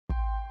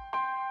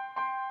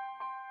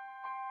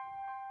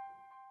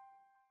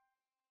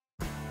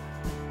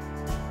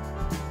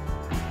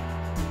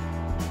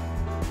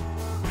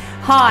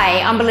Hi,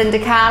 I'm Belinda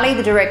Carley,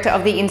 the Director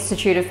of the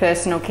Institute of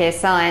Personal Care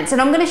Science,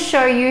 and I'm going to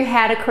show you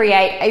how to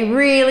create a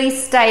really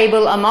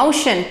stable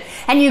emulsion.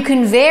 And you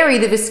can vary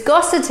the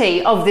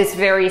viscosity of this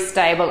very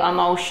stable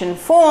emulsion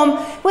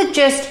form with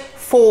just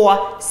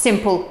 4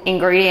 simple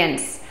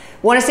ingredients.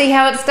 Want to see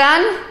how it's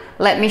done?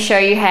 Let me show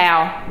you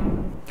how.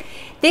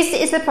 This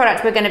is the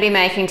product we're going to be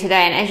making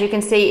today, and as you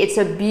can see, it's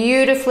a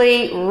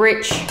beautifully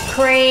rich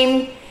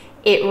cream.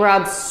 It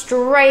rubs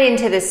straight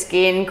into the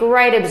skin,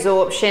 great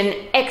absorption,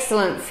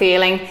 excellent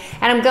feeling,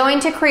 and I'm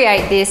going to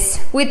create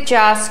this with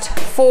just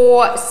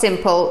 4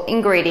 simple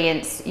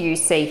ingredients you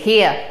see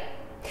here.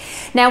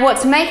 Now,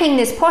 what's making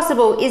this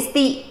possible is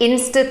the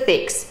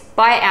Instathix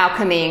by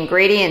Alchemy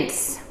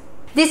Ingredients.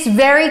 This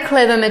very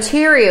clever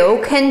material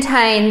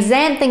contains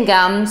xanthan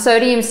gum,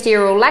 sodium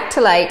stearyl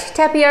lactylate,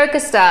 tapioca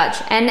starch,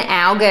 and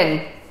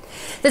algin.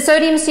 The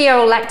sodium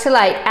stearyl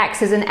lactylate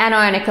acts as an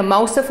anionic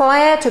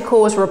emulsifier to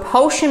cause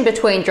repulsion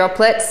between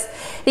droplets.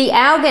 The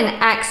algin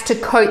acts to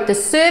coat the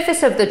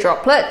surface of the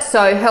droplet,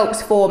 so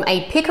helps form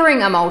a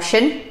Pickering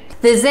emulsion.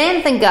 The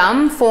xanthan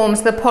gum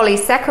forms the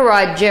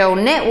polysaccharide gel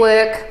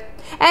network,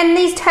 and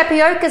the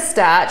tapioca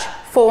starch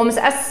forms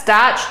a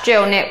starch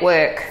gel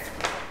network.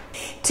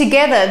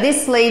 Together,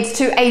 this leads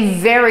to a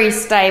very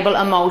stable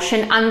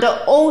emulsion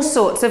under all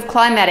sorts of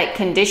climatic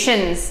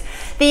conditions.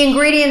 The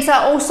ingredients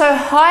are also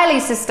highly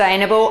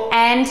sustainable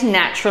and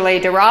naturally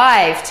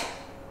derived.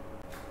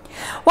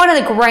 One of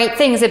the great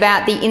things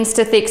about the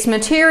Instathix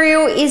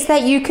material is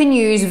that you can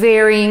use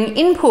varying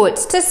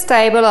inputs to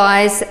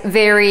stabilize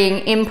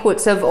varying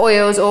inputs of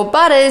oils or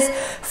butters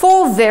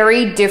for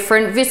very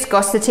different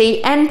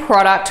viscosity and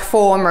product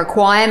form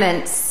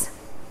requirements.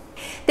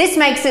 This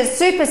makes it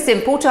super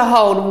simple to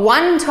hold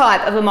one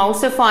type of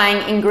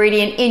emulsifying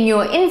ingredient in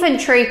your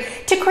inventory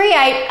to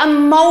create a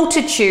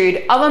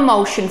multitude of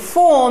emulsion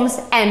forms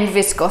and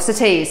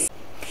viscosities.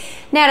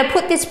 Now, to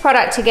put this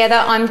product together,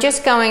 I'm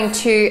just going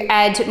to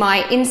add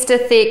my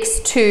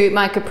Instathix to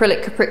my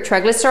caprylic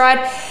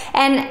triglyceride.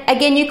 And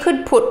again, you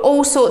could put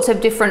all sorts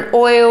of different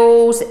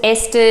oils,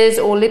 esters,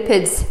 or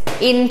lipids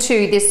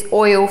into this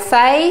oil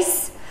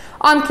phase.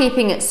 I'm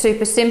keeping it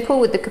super simple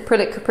with the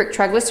caprylic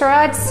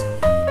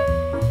triglycerides.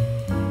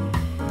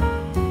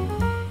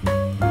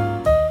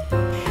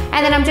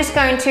 And then I'm just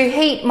going to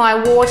heat my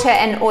water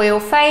and oil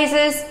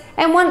phases,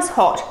 and once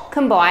hot,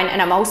 combine and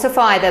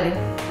emulsify them.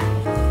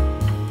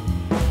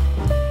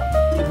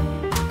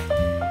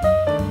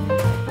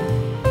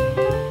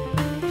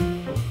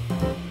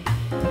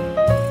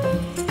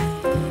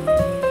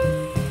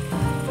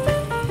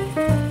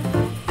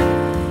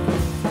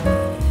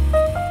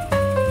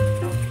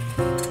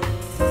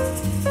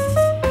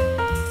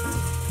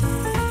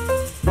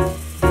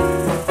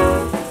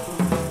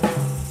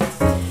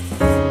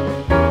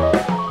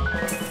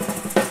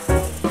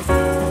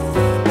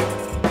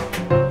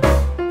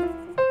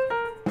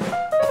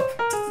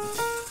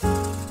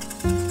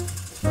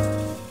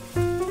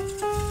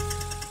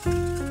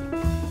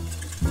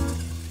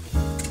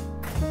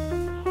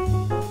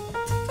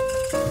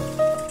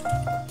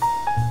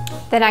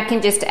 Then I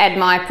can just add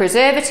my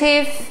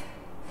preservative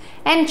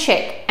and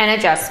check and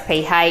adjust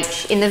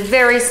pH. In the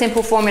very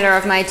simple formula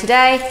I've made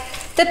today,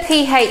 the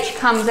pH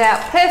comes out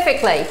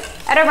perfectly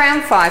at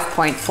around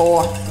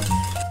 5.4.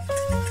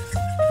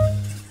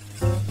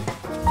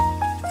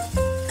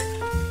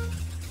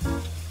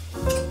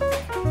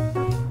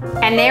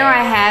 And there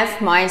I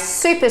have my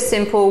super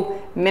simple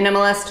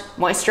minimalist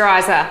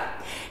moisturiser.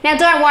 Now,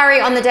 don't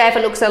worry on the day if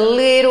it looks a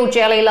little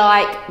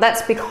jelly-like.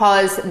 That's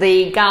because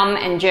the gum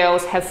and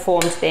gels have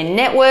formed their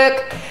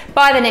network.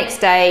 By the next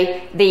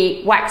day,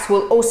 the wax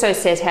will also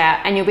set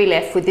out and you'll be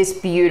left with this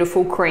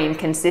beautiful cream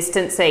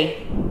consistency.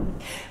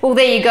 Well,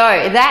 there you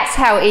go. That's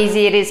how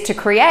easy it is to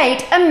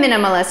create a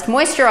minimalist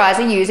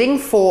moisturiser using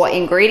 4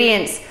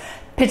 ingredients,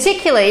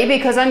 particularly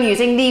because I'm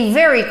using the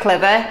very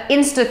clever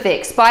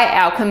Instathix by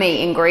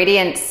Alchemy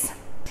Ingredients.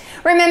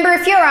 Remember,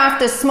 if you're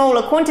after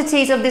smaller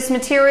quantities of this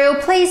material,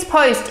 please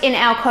post in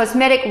our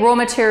Cosmetic Raw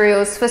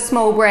Materials for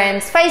Small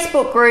Brands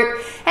Facebook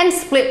group and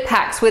split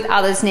packs with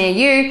others near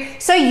you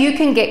so you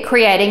can get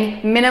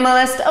creating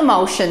minimalist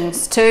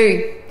emulsions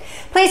too.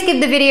 Please give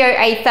the video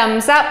a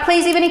thumbs up,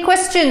 please leave any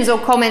questions or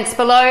comments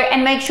below,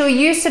 and make sure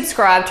you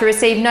subscribe to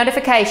receive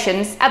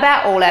notifications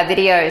about all our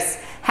videos.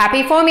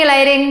 Happy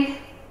formulating!